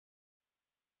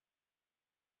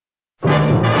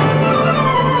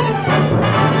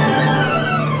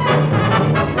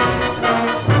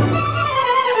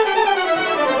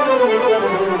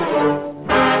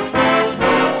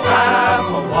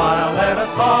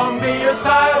strong be your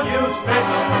style, use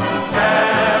Fitch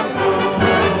shampoo.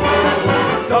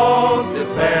 Don't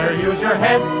despair, use your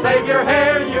head, save your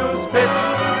hair, use Fitch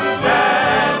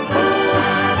shampoo.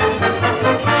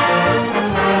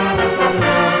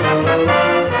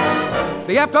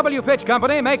 The F.W. Fitch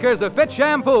Company, makers of Fitch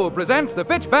Shampoo, presents the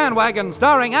Fitch Bandwagon,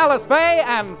 starring Alice Faye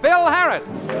and Phil Harris.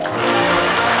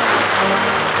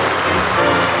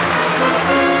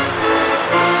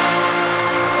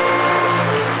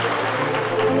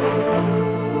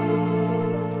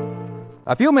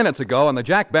 A few minutes ago on the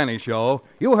Jack Benny Show,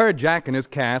 you heard Jack and his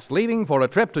cast leaving for a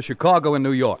trip to Chicago and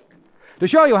New York. To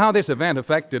show you how this event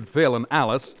affected Phil and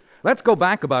Alice, let's go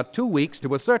back about 2 weeks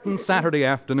to a certain Saturday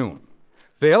afternoon.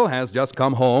 Phil has just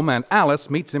come home, and Alice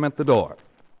meets him at the door.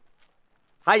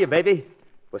 Hiya, baby.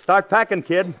 We'll start packing,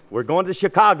 kid. We're going to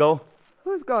Chicago.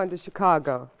 Who's going to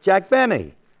Chicago? Jack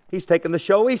Benny. He's taking the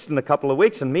show east in a couple of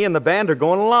weeks, and me and the band are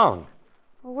going along.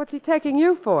 Well, what's he taking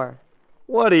you for?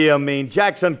 What do you mean?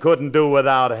 Jackson couldn't do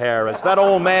without Harris. That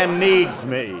old man needs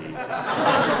me.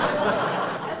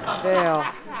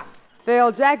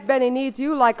 Phil, Jack Benny needs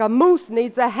you like a moose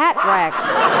needs a hat rack.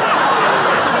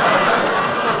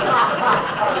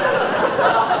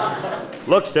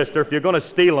 Look, sister, if you're going to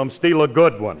steal them, steal a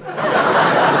good one.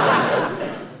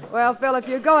 Well, Phil, if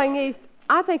you're going east,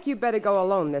 I think you better go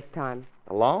alone this time.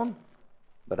 Alone?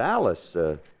 But Alice,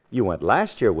 you went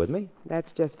last year with me.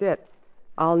 That's just it.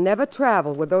 I'll never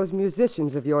travel with those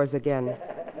musicians of yours again.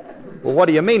 Well, what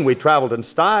do you mean? We traveled in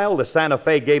style. The Santa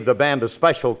Fe gave the band a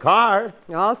special car.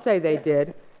 I'll say they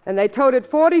did. And they towed it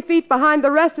 40 feet behind the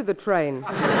rest of the train.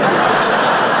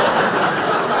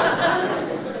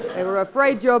 They were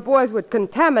afraid your boys would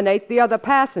contaminate the other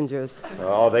passengers.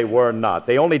 Oh, they were not.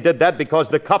 They only did that because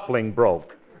the coupling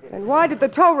broke. And why did the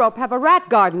tow rope have a rat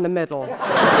guard in the middle?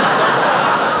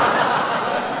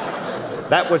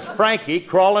 That was Frankie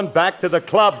crawling back to the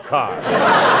club car.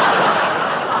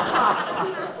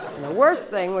 And the worst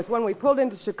thing was when we pulled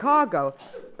into Chicago,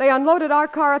 they unloaded our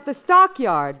car at the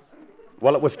stockyards.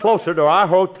 Well, it was closer to our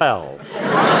hotel.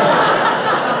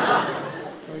 I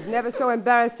was never so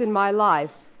embarrassed in my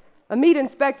life. A meat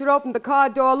inspector opened the car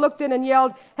door, looked in, and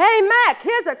yelled, "Hey, Mac,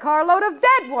 here's a carload of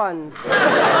dead ones."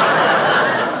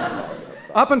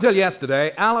 Up until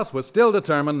yesterday, Alice was still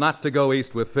determined not to go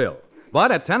east with Phil.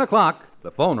 But at 10 o'clock,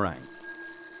 the phone rang.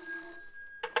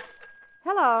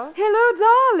 Hello. Hello,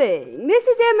 darling. This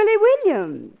is Emily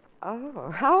Williams.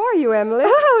 Oh, how are you, Emily?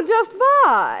 Oh, just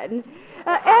fine.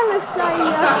 Alice,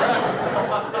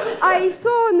 I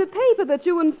saw in the paper that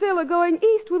you and Phil are going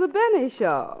east with the Benny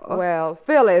Show. Well,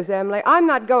 Phil is, Emily. I'm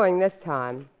not going this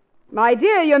time. My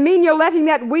dear, you mean you're letting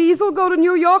that weasel go to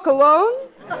New York alone?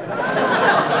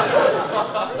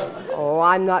 Oh,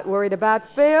 I'm not worried about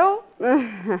Phil.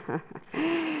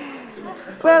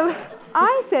 Well,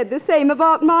 I said the same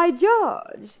about my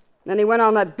George. Then he went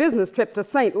on that business trip to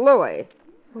St. Louis.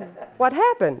 What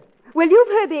happened? Well, you've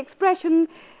heard the expression,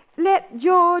 let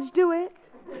George do it.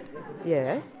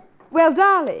 Yes? Well,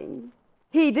 darling,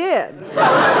 he did.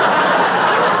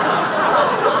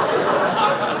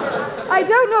 I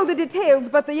don't know the details,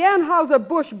 but the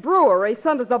Anheuser-Busch Brewery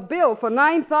sent us a bill for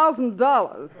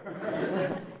 $9,000.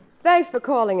 Thanks for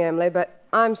calling, Emily, but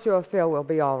I'm sure Phil will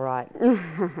be all right.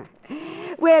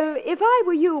 Well, if I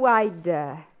were you, I'd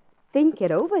think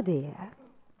it over, dear.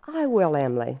 I will,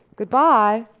 Emily.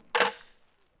 Goodbye.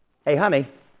 Hey, honey,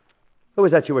 who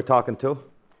was that you were talking to?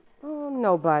 Oh,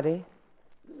 nobody.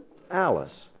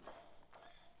 Alice,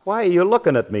 why are you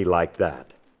looking at me like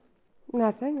that?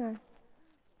 Nothing.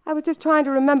 I was just trying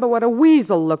to remember what a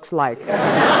weasel looks like.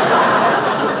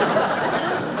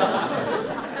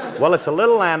 Well, it's a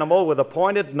little animal with a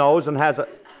pointed nose and has a...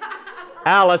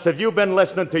 Alice, have you been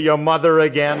listening to your mother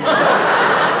again?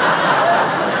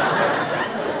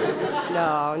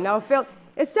 No, Phil.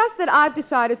 It's just that I've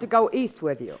decided to go east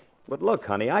with you. But look,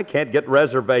 honey, I can't get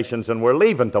reservations, and we're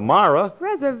leaving tomorrow.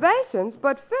 Reservations?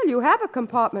 But, Phil, you have a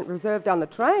compartment reserved on the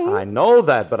train. I know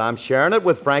that, but I'm sharing it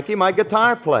with Frankie, my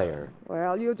guitar player.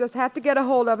 Well, you'll just have to get a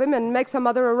hold of him and make some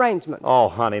other arrangements. Oh,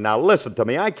 honey, now listen to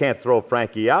me. I can't throw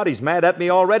Frankie out. He's mad at me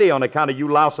already on account of you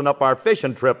lousing up our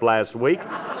fishing trip last week.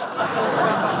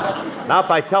 Now,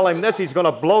 if I tell him this, he's going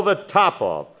to blow the top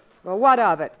off. Well, what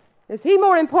of it? Is he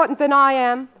more important than I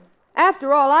am?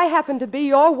 After all, I happen to be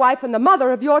your wife and the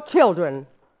mother of your children.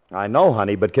 I know,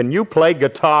 honey, but can you play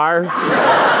guitar?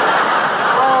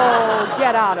 Oh,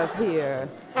 get out of here.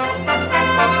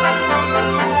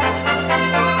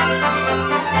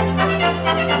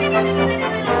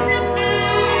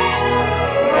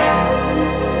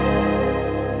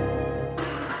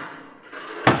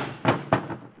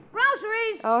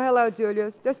 Groceries! Oh, hello,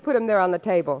 Julius. Just put him there on the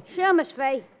table. Sure, Miss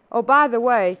Fay. Oh, by the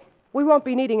way, we won't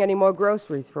be needing any more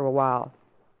groceries for a while.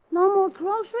 No more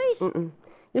groceries? Mm-mm.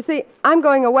 You see, I'm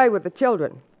going away with the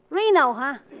children. Reno,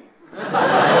 huh?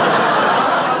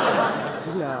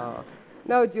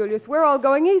 No, Julius, we're all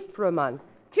going east for a month.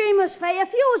 Gee, Miss Fay,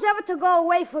 if you was ever to go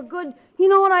away for good, you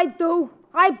know what I'd do?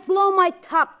 I'd blow my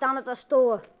top down at the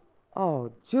store.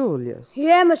 Oh, Julius.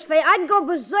 Yeah, Miss Fay, I'd go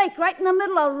berserk right in the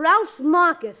middle of Ralph's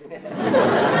Market.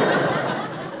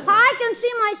 I can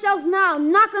see myself now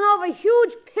knocking over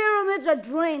huge pyramids of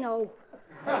Drano.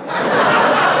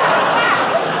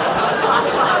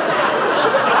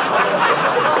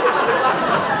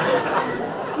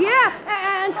 Yeah,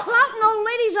 and clouting old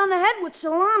ladies on the head with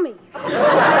salami.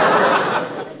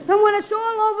 And when it's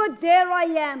all over, there I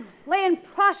am, laying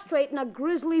prostrate in a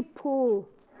grisly pool.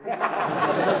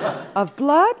 Of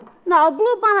blood? No,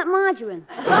 bluebonnet margarine.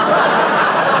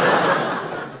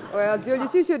 Well,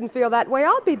 Julius, you shouldn't feel that way.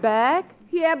 I'll be back.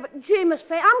 Yeah, but gee, Miss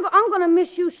Fay, I'm going to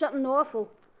miss you something awful.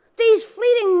 These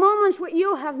fleeting moments with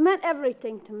you have meant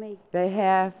everything to me. They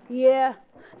have? Yeah.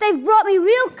 They've brought me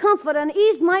real comfort and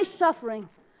eased my suffering.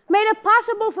 Made it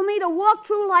possible for me to walk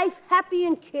through life happy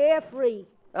and carefree.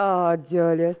 Oh,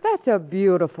 Julius, that's a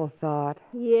beautiful thought.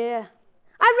 Yeah.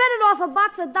 I read it off a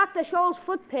box of Dr. Scholl's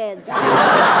foot pads.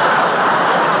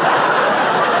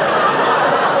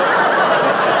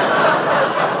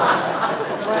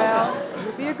 Well,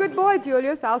 you be a good boy,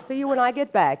 Julius. I'll see you when I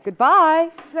get back. Goodbye.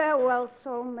 Farewell,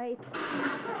 soulmate.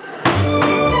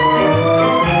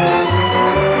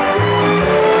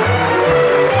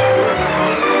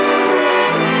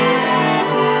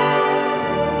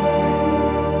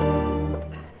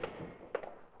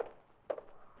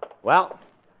 Well,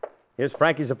 here's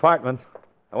Frankie's apartment.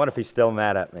 I wonder if he's still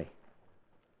mad at me.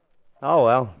 Oh,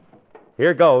 well.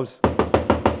 Here goes.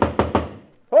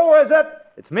 Who is it?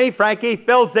 It's me, Frankie.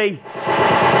 Filzy.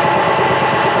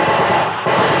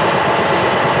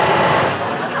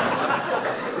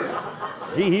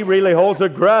 Gee, he really holds a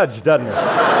grudge, doesn't he?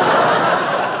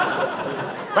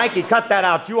 Frankie, cut that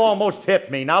out. You almost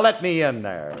hit me. Now let me in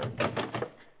there.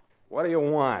 What do you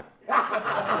want?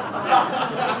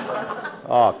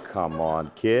 Oh, come on,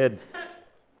 kid.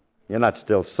 You're not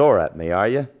still sore at me, are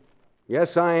you?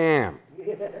 Yes, I am.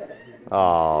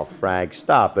 Oh, Frank,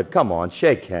 stop it. Come on,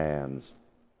 shake hands.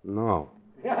 No.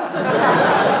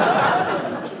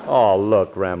 Oh,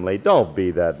 look, Remley, don't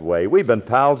be that way. We've been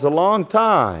pals a long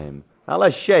time. Now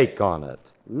let's shake on it.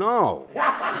 No.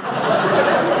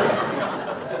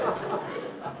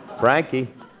 Frankie,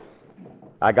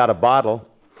 I got a bottle.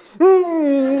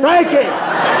 Frankie!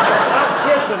 Stop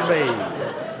kissing me.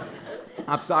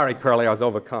 I'm sorry, Curly, I was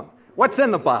overcome. What's in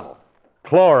the bottle?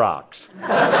 Clorox.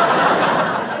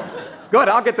 Good,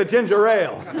 I'll get the ginger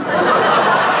ale.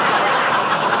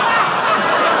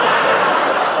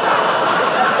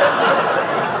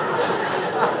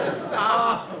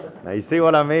 Now, you see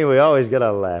what I mean? We always get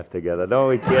a laugh together, don't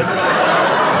we, kids?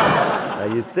 Now,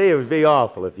 you see, it would be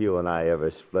awful if you and I ever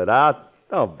split out.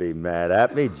 Don't be mad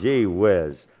at me. Gee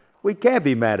whiz. We can't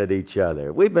be mad at each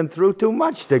other. We've been through too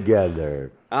much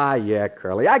together. Ah, yeah,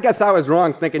 Curly. I guess I was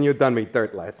wrong thinking you'd done me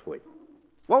dirt last week.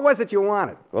 What was it you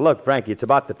wanted? Well, look, Frankie, it's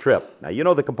about the trip. Now, you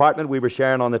know the compartment we were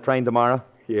sharing on the train tomorrow?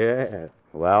 Yeah.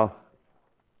 Well,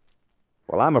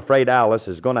 I'm afraid Alice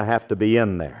is going to have to be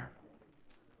in there.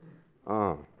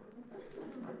 Oh.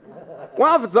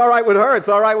 Well, if it's all right with her, it's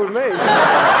all right with me.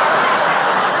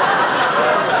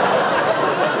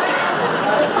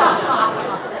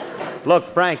 Look,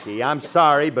 Frankie, I'm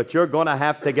sorry, but you're going to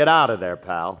have to get out of there,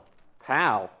 pal.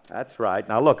 Pal? That's right.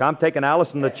 Now, look, I'm taking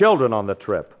Alice and the children on the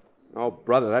trip. Oh,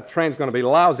 brother, that train's going to be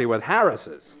lousy with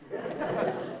Harris's.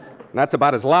 And that's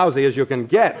about as lousy as you can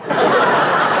get.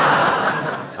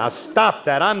 Now, stop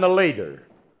that. I'm the leader.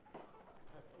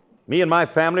 Me and my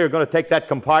family are going to take that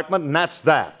compartment, and that's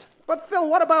that. But, Phil,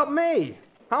 what about me?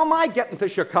 How am I getting to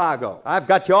Chicago? I've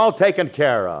got you all taken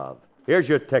care of. Here's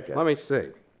your ticket. Let me see.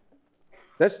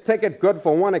 This ticket good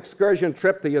for one excursion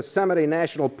trip to Yosemite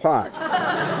National Park.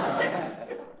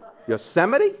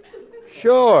 Yosemite?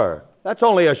 Sure. That's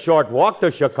only a short walk to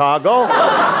Chicago.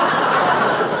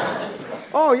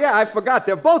 Oh, yeah, I forgot.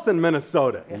 They're both in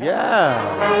Minnesota. Yeah.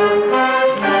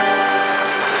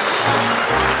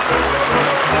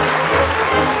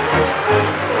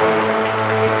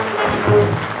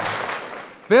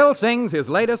 Phil sings his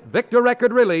latest Victor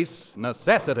record release,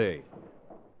 Necessity.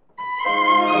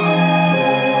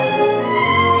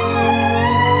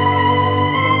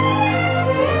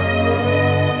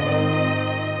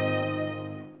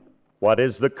 What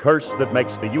is the curse that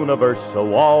makes the universe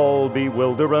so all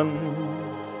bewildering?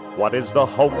 What is the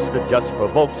hoax that just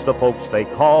provokes the folks they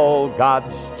call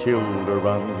God's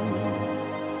children?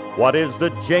 What is the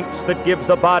jinx that gives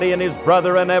a body and his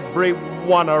brother and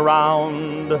everyone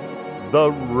around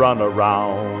the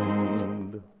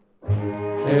runaround?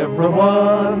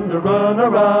 Everyone to run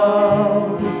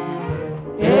around.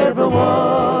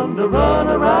 Everyone to run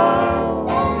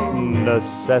around.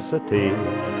 Necessity.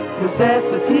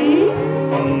 Necessity.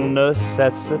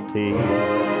 Necessity.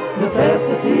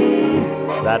 Necessity.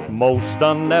 That most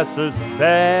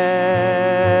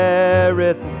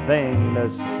unnecessary thing,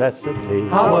 necessity.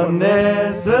 How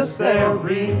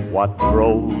unnecessary. What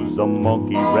throws a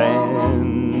monkey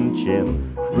wrench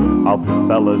in a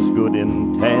fella's good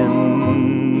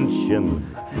intention?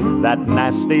 That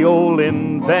nasty old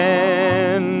invention.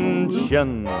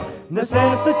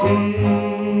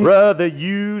 Necessity. Brother,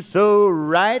 you so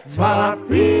right. My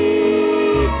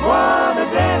feet wanna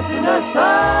dance in the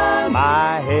sun.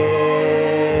 My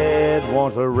head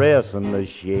wants a rest in the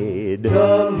shade.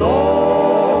 The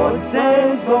Lord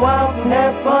says go out and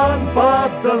have fun,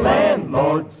 but the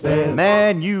landlord says,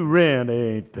 Man, you rent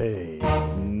ain't paid.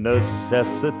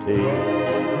 Necessity.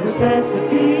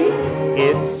 necessity.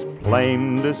 It's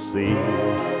plain to see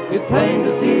It's plain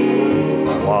to see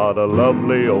what a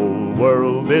lovely old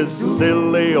world this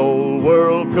silly old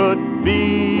world could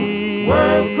be.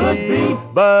 world could be.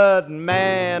 But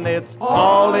man, it's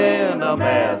all in a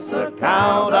mess,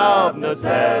 account of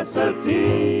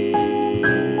necessity.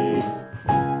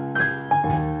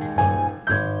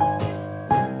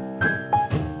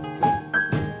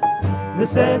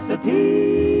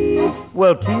 Necessity.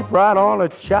 Well, keep right on a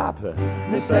chopping.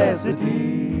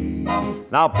 Necessity.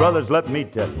 Now, brothers, let me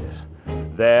tell you,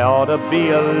 there ought to be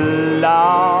a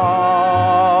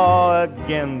law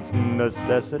against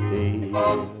necessity.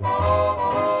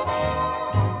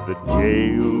 The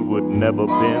jail would never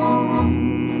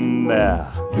been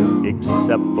there,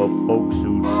 except for folks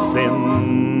who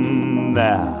sin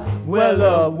there.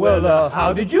 Well,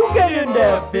 how did you get in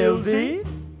there, Philzy?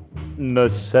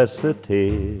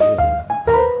 Necessity.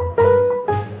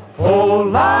 Whole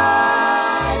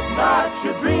life, not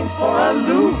your dreams for a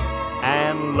loop.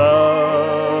 And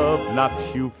love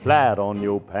knocks you flat on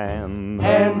your pan.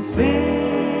 And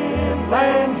sin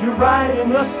lands you right in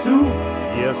the soup.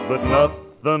 Yes, but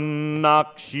nothing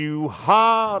knocks you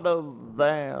harder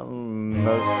than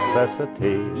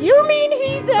necessity. You mean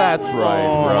he's a... That's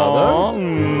right, brother. Oh,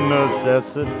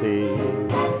 necessity.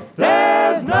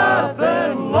 There's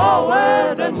nothing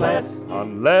lower than less.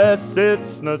 Unless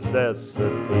it's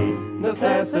necessity.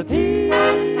 Necessity.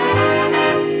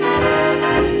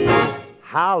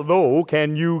 How low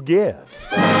can you get?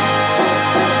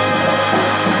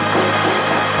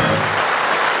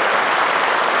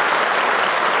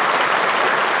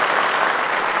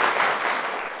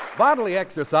 Bodily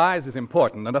exercise is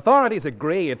important, and authorities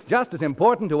agree it's just as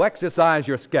important to exercise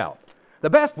your scalp. The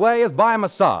best way is by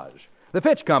massage. The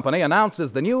Fitch Company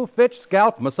announces the new Fitch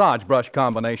Scalp Massage Brush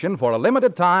combination for a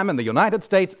limited time in the United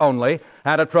States only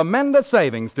at a tremendous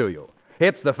savings to you.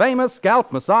 It's the famous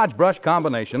Scalp Massage Brush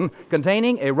combination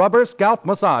containing a rubber scalp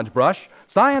massage brush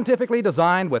scientifically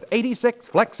designed with 86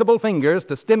 flexible fingers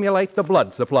to stimulate the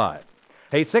blood supply.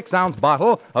 A 6-ounce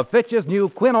bottle of Fitch's new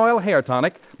Quin Oil Hair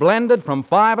Tonic blended from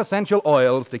 5 essential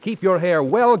oils to keep your hair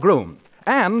well groomed,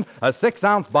 and a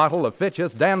 6-ounce bottle of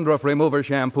Fitch's Dandruff Remover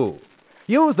Shampoo.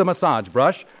 Use the massage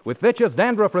brush with Fitch's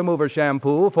Dandruff Remover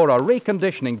Shampoo for a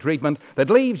reconditioning treatment that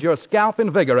leaves your scalp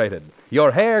invigorated,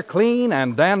 your hair clean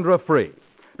and dandruff-free.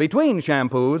 Between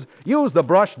shampoos, use the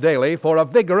brush daily for a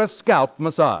vigorous scalp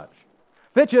massage.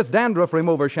 Fitch's Dandruff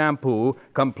Remover Shampoo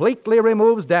completely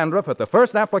removes dandruff at the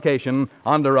first application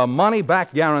under a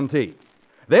money-back guarantee.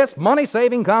 This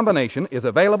money-saving combination is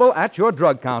available at your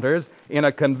drug counters in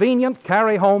a convenient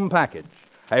carry-home package.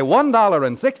 A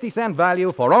 $1.60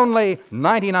 value for only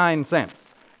 99 cents.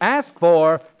 Ask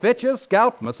for Fitch's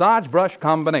Scalp Massage Brush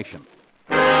Combination.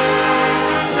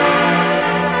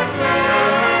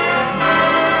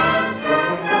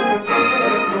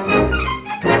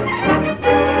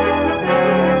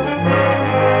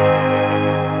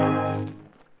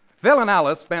 Phil and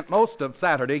Alice spent most of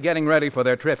Saturday getting ready for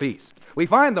their trip east. We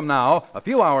find them now, a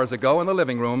few hours ago, in the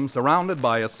living room, surrounded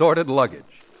by assorted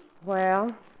luggage.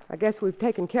 Well, I guess we've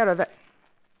taken care of it.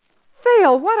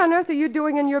 Phil, what on earth are you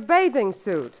doing in your bathing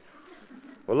suit?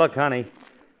 Well, look, honey,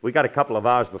 we got a couple of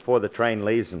hours before the train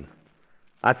leaves, and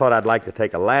I thought I'd like to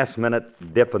take a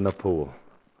last-minute dip in the pool.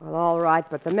 Well, all right,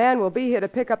 but the man will be here to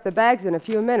pick up the bags in a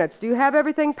few minutes. Do you have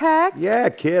everything packed? Yeah,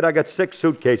 kid, I got 6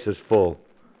 suitcases full.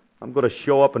 I'm going to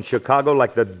show up in Chicago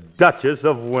like the Duchess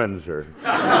of Windsor.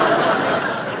 Well,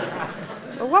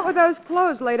 what were those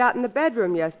clothes laid out in the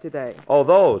bedroom yesterday? Oh,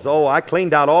 those. Oh, I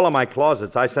cleaned out all of my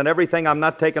closets. I sent everything I'm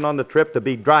not taking on the trip to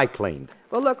be dry cleaned.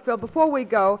 Well, look, Phil, before we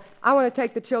go, I want to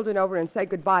take the children over and say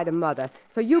goodbye to Mother.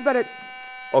 So you better...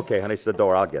 Okay, honey, it's the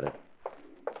door. I'll get it.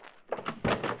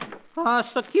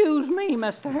 Excuse me,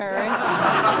 Mr. Harry.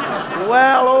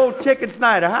 Well, old Chicken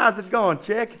Snyder, how's it going,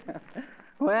 Chick?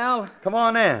 Well, Come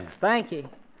on in. thank you.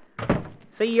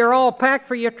 See, you're all packed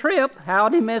for your trip.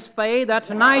 Howdy, Miss Fay.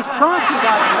 That's a nice trunk you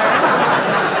got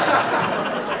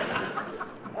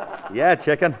there. Yeah,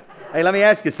 Chicken. Hey, let me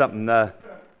ask you something.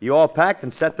 You all packed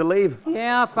and set to leave?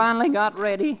 Yeah, I finally got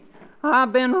ready.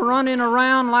 I've been running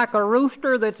around like a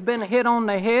rooster that's been hit on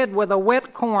the head with a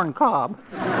wet corn cob.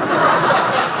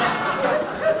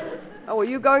 Oh, are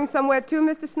you going somewhere too,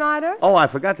 Mr. Snyder? Oh, I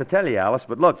forgot to tell you, Alice,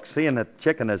 but look, seeing that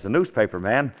Chicken is a newspaper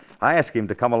man, I asked him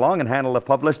to come along and handle the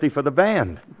publicity for the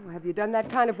band. Oh, have you done that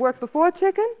kind of work before,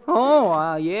 Chicken?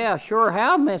 Oh, yeah, sure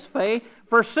have, Miss Fay.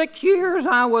 For 6 years,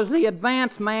 I was the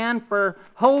advance man for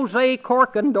Jose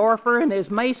Korkendorfer and his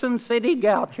Mason City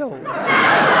Gauchos.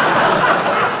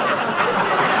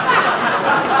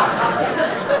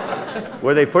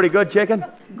 Were they pretty good, Chicken?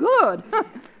 Good.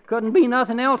 Couldn't be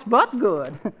nothing else but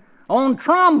good. On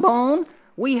trombone,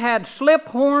 we had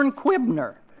Sliphorn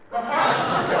Quibner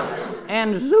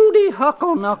and Zooty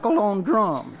Huckle-Knuckle on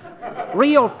drums.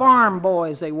 Real farm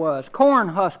boys they was, corn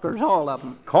huskers, all of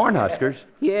them. Cornhuskers?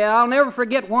 Yeah, I'll never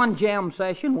forget one jam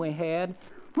session we had.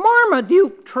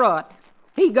 Marmaduke Trut,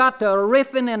 he got to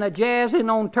riffing and a jazzing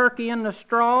on Turkey in the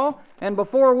Straw, and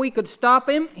before we could stop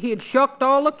him, he had shucked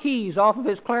all the keys off of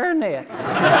his clarinet.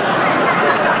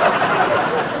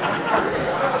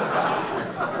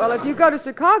 Well, if you go to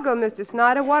Chicago, Mr.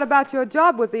 Snyder, what about your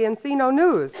job with the Encino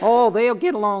News? Oh, they'll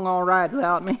get along all right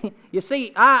without me. You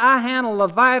see, I handle the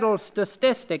vital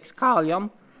statistics column,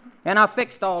 and I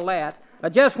fixed all that. I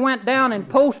just went down and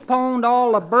postponed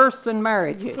all the births and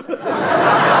marriages.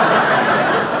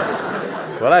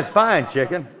 Well, that's fine,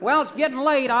 Chicken. Well, it's getting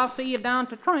late. I'll see you down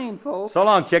to train, folks. So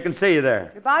long, Chicken. See you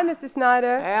there. Goodbye, Mr. Snyder.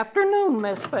 Afternoon,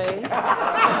 Miss Fay.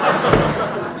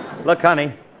 Look,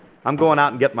 honey, I'm going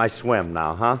out and get my swim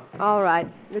now, huh? All right.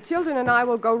 The children and I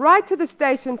will go right to the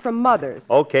station from Mother's.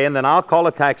 Okay, and then I'll call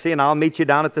a taxi and I'll meet you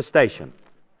down at the station.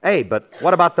 Hey, but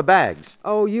what about the bags?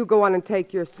 Oh, you go on and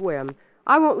take your swim.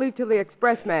 I won't leave till the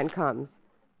expressman comes.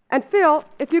 And, Phil,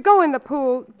 if you go in the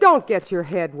pool, don't get your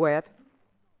head wet.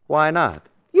 Why not?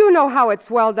 You know how it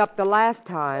swelled up the last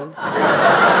time.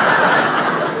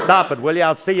 Stop it, will you?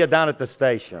 I'll see you down at the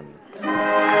station.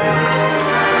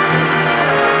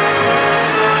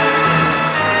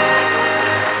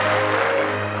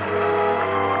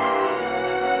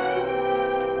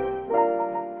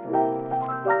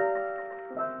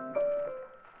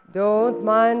 Don't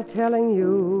mind telling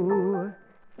you,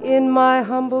 in my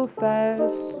humble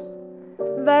fashion,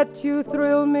 that you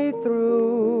thrill me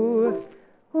through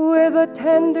with a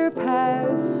tender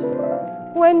passion.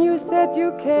 When you said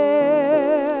you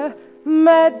care,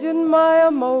 imagine my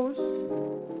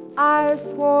emotion. I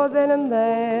swore then and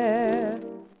there,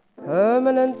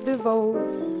 permanent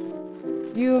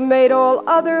devotion. You made all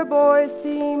other boys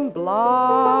seem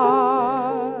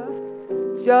blah.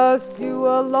 Just you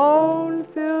alone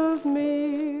fills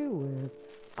me with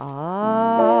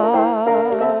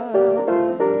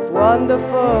It's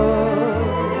wonderful,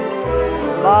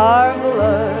 it's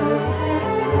marvelous.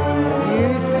 You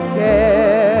should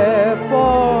care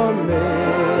for me.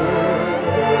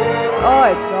 Oh,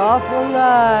 it's awful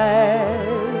nice,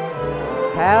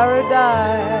 it's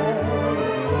paradise.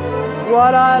 It's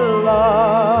what I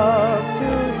love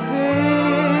to see.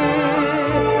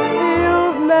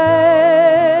 You've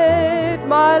made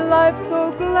my life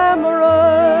so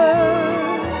glamorous.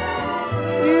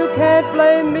 You can't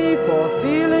blame me for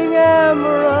feeling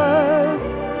amorous.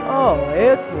 Oh,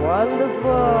 it's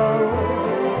wonderful,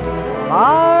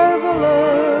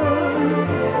 marvelous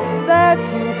that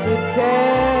you should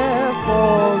care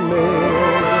for me.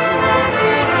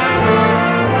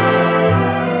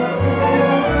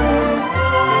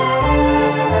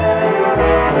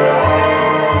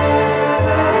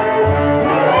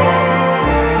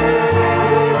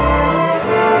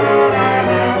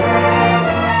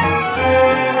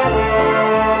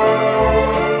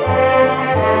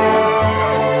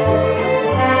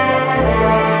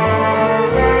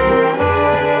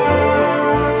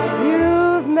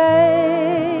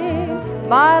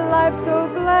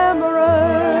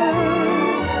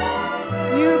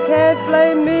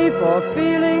 Blame me for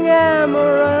feeling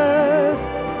amorous.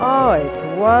 Oh, it's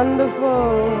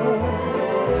wonderful,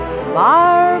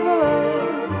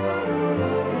 marvelous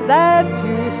that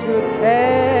you should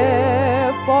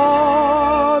care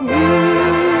for me.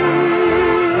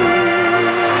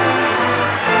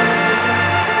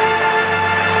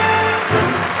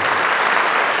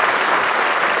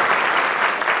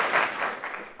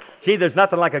 Gee, there's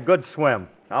nothing like a good swim.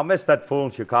 I'll miss that fool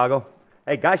in Chicago.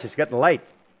 Hey, gosh, it's getting late.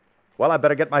 Well, I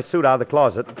better get my suit out of the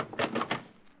closet.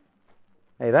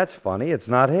 Hey, that's funny. It's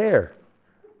not here.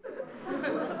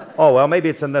 Oh, well, maybe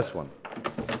it's in this one.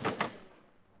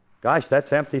 Gosh,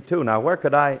 that's empty, too. Now, where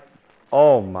could I...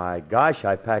 Oh, my gosh,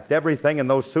 I packed everything in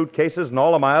those suitcases, and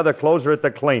all of my other clothes are at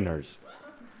the cleaners.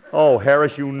 Oh,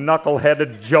 Harris, you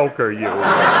knuckle-headed joker, you.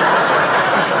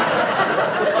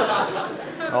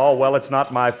 Oh, well, it's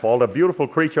not my fault. A beautiful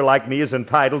creature like me is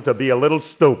entitled to be a little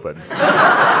stupid.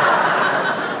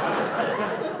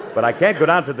 But I can't go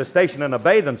down to the station in a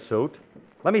bathing suit.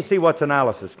 Let me see what's in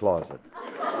Alice's closet.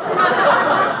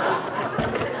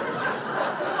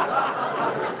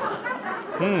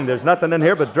 There's nothing in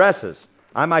here but dresses.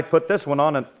 I might put this one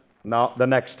on and... No, the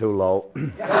neck's too low.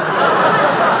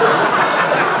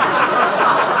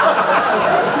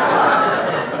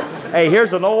 Hey,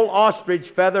 here's an old ostrich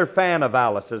feather fan of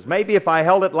Alice's. Maybe if I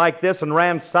held it like this and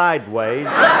ran sideways...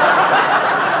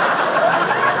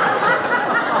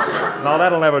 No,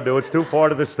 that'll never do. It's too far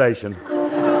to the station.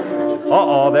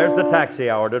 Uh-oh, there's the taxi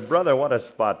I ordered. Brother, what a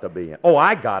spot to be in. Oh,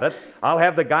 I got it. I'll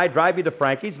have the guy drive me to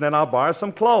Frankie's, and then I'll borrow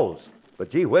some clothes. But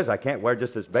gee whiz, I can't wear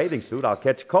just this bathing suit. I'll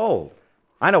catch cold.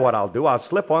 I know what I'll do. I'll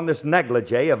slip on this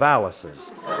negligee of Alice's.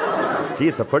 Gee,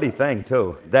 it's a pretty thing,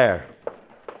 too. There.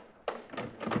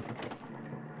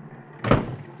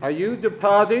 Are you the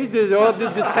party that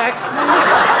ordered the taxi?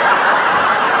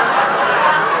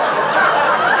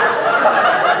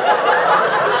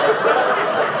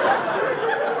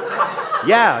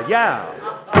 Yeah.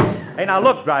 Hey, now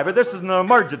look, driver, this is an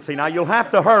emergency. Now, you'll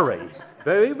have to hurry.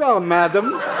 Very well,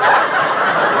 madam. Which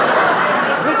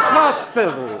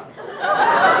hospital?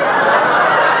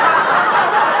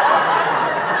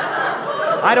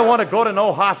 I don't want to go to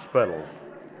no hospital.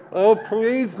 Oh,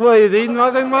 please, lady,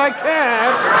 not in my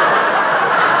cab.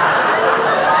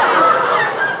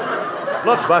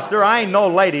 Look, Buster, I ain't no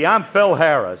lady. I'm Phil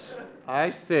Harris.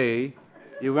 I see.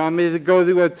 You want me to go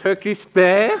to a Turkish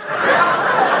bath?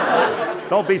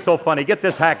 Don't be so funny. Get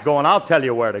this hack going. I'll tell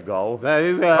you where to go.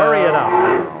 Very well. Hurry it up.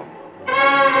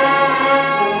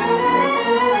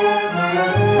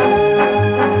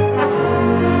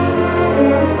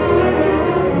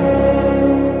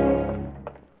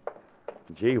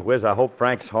 Gee whiz, I hope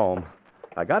Frank's home.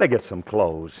 I gotta get some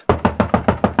clothes.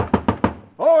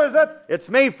 Who is it? It's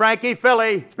me, Frankie,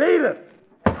 Philly. Beat it.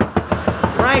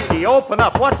 Frankie, open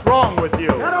up. What's wrong with you?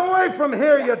 Get away from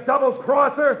here, you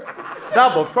double-crosser.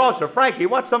 Double-crosser? Frankie,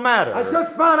 what's the matter? I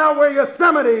just found out where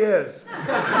Yosemite is.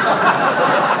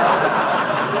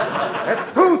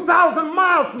 It's 2,000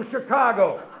 miles from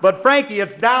Chicago. But, Frankie,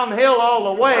 it's downhill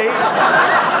all the way.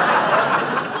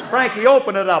 Frankie,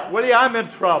 open it up, will you? I'm in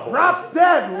trouble. Drop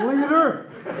dead,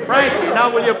 leader. Frankie, now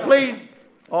will you please...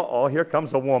 Uh-oh, here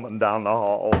comes a woman down the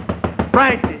hall.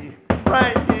 Frankie,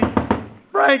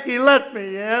 let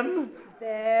me in.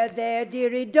 There,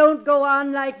 dearie, don't go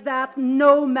on like that.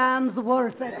 No man's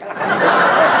worth it.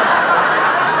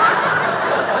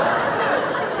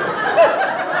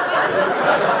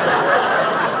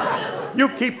 You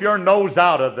keep your nose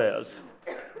out of this.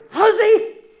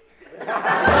 Huzzy!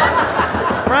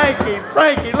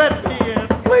 Frankie, let me in.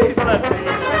 Please let me in.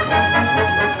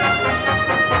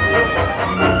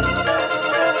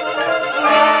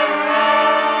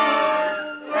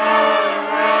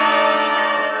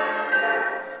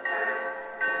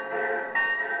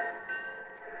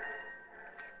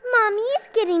 Mommy, it's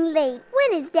getting late.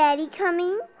 When is Daddy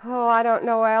coming? Oh, I don't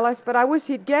know, Alice, but I wish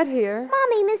he'd get here.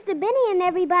 Mommy, Mr. Benny and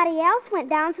everybody else went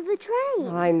down to the train.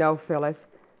 I know, Phyllis.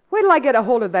 Wait till I get a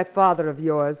hold of that father of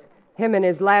yours. Him and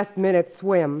his last-minute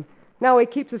swim. Now he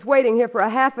keeps us waiting here for a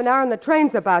half an hour and the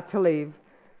train's about to leave.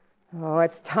 Oh,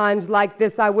 it's times like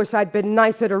this I wish I'd been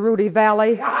nicer to Rudy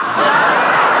Valley.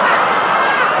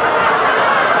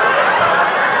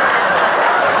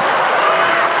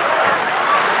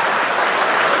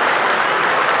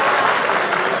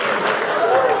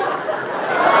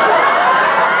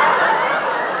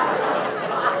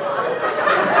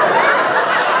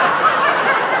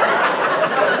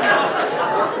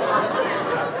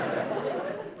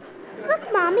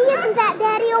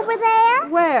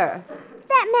 Where?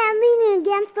 That man leaning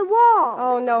against the wall.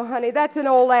 Oh, no, honey. That's an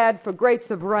old ad for Grapes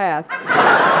of Wrath.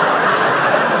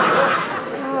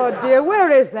 Oh, dear. Where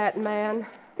is that man?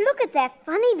 Look at that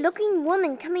funny-looking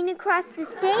woman coming across the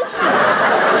station.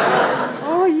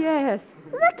 Oh, yes.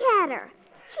 Look at her.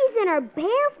 She's in her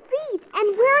bare feet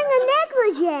and wearing a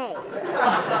negligee.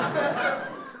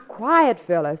 Quiet,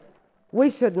 Phyllis. We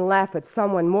shouldn't laugh at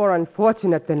someone more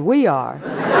unfortunate than we are.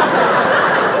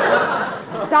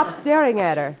 Stop staring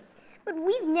at her. But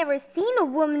we've never seen a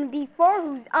woman before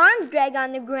whose arms drag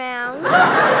on the ground.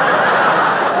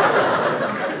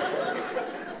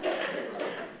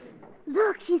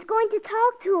 Look, she's going to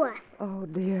talk to us. Oh,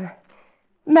 dear.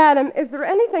 Madam, is there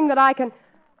anything that I can...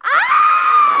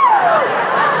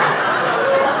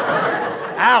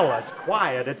 Alice,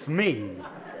 quiet. It's me.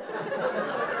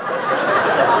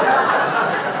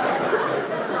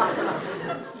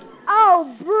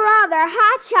 Oh, brother,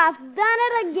 Hotshot's done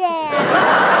it again.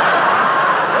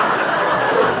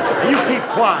 You keep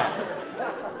quiet.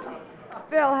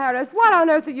 Phil Harris, what on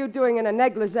earth are you doing in a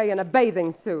negligee and a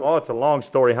bathing suit? Oh, it's a long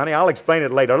story, honey. I'll explain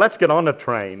it later. Let's get on the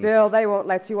train. Phil, they won't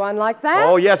let you on like that.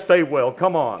 Oh, yes, they will.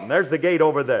 Come on. There's the gate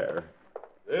over there.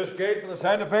 This gate for the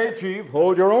Santa Fe, Chief.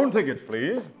 Hold your own tickets,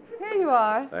 please. Here you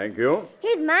are. Thank you.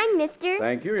 Here's mine, mister.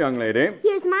 Thank you, young lady.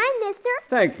 Here's mine, mister.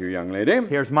 Thank you, young lady.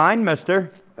 Here's mine, mister.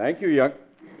 Thank you, young...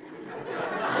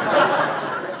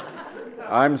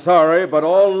 I'm sorry, but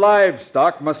all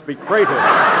livestock must be crated.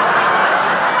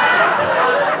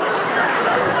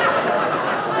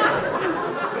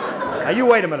 Now, you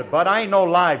wait a minute, Bud. I ain't no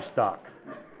livestock.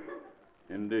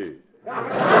 Indeed.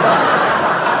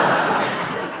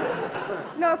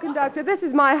 No, conductor, this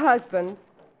is my husband.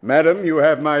 Madam, you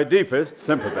have my deepest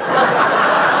sympathy.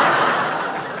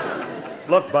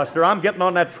 Look, Buster, I'm getting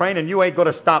on that train and you ain't going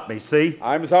to stop me, see?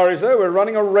 I'm sorry, sir. We're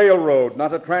running a railroad,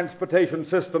 not a transportation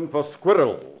system for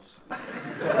squirrels.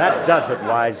 That does it,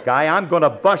 wise guy. I'm going to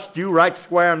bust you right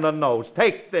square in the nose.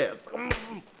 Take this.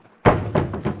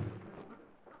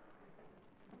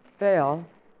 Phil,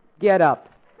 get up.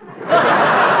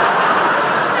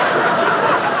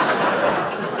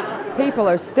 People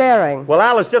are staring. Well,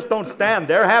 Alice, just don't stand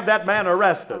there. Have that man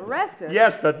arrested. Arrested?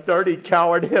 Yes, the dirty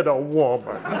coward hit a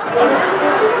woman.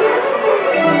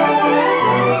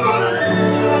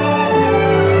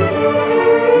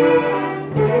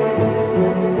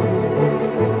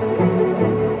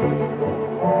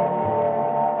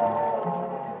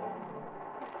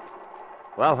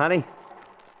 Well, honey,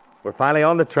 we're finally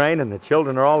on the train and the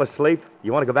children are all asleep.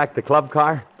 You want to go back to the club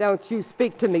car? Don't you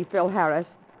speak to me, Phil Harris.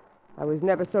 I was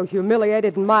never so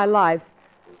humiliated in my life,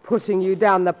 pushing you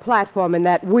down the platform in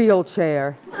that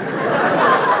wheelchair.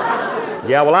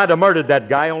 Yeah, well, I'd have murdered that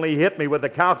guy, only he hit me with the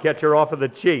cow catcher off of the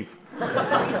chief.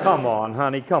 Come on,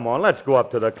 honey, come on. Let's go up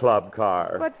to the club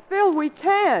car. But, Phil, we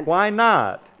can't. Why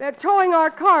not? They're towing our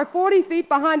car 40 feet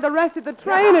behind the rest of the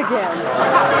train again.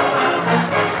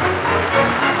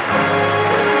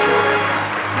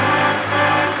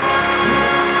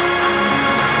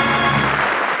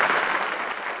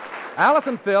 Alice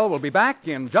and Phil will be back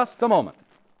in just a moment.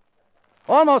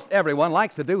 Almost everyone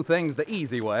likes to do things the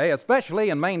easy way,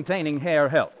 especially in maintaining hair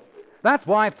health. That's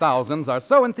why thousands are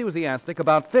so enthusiastic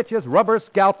about Fitch's rubber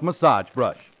scalp massage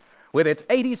brush. With its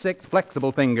 86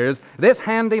 flexible fingers, this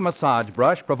handy massage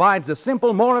brush provides a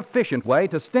simple, more efficient way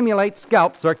to stimulate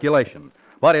scalp circulation.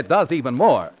 But it does even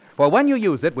more. For when you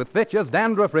use it with Fitch's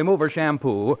Dandruff Remover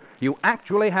Shampoo, you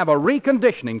actually have a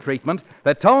reconditioning treatment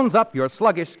that tones up your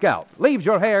sluggish scalp, leaves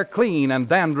your hair clean and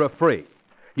dandruff-free.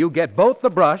 You get both the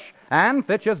brush and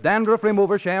Fitch's Dandruff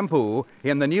Remover Shampoo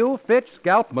in the new Fitch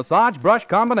Scalp Massage Brush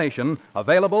combination,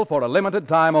 available for a limited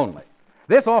time only.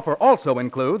 This offer also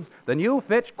includes the new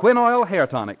Fitch Quinoil Hair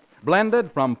Tonic, blended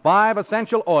from 5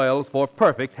 essential oils for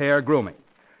perfect hair grooming.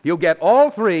 You get all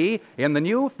three in the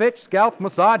new Fitch Scalp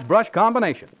Massage Brush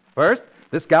combination. First,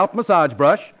 the scalp massage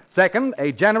brush. Second,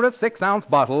 a generous 6-ounce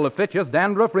bottle of Fitch's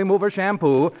Dandruff Remover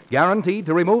Shampoo, guaranteed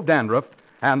to remove dandruff.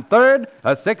 And third,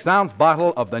 a 6-ounce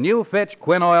bottle of the new Fitch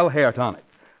Quinoil Hair Tonic.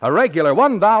 A regular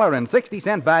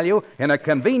 $1.60 value in a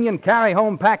convenient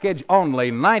carry-home package,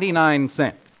 only 99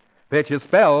 cents. Fitch is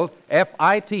spelled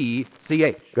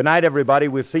F-I-T-C-H. Good night, everybody.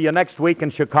 We'll see you next week in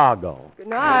Chicago. Good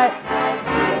night.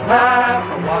 Laugh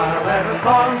a while, let a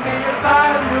song be your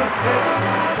style, use Fitch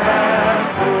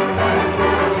shampoo.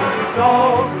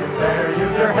 Don't despair,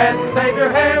 use your head, save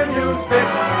your hair, use Fitch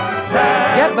shampoo.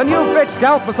 Get the new Fitch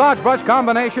Scalp Massage Brush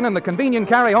combination in the convenient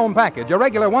carry-home package. A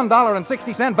regular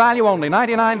 $1.60 value, only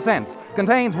 99 cents.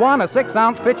 Contains 1, a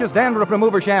 6-ounce Fitch's Dandruff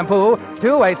Remover Shampoo,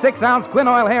 2, a 6-ounce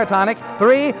Quinoil Hair Tonic,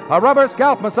 3, a rubber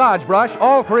scalp massage brush,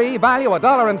 all three, value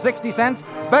 $1.60.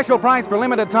 Special price for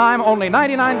limited time, only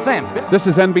 99 cents. This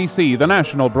is NBC, the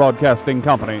national broadcasting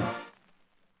company.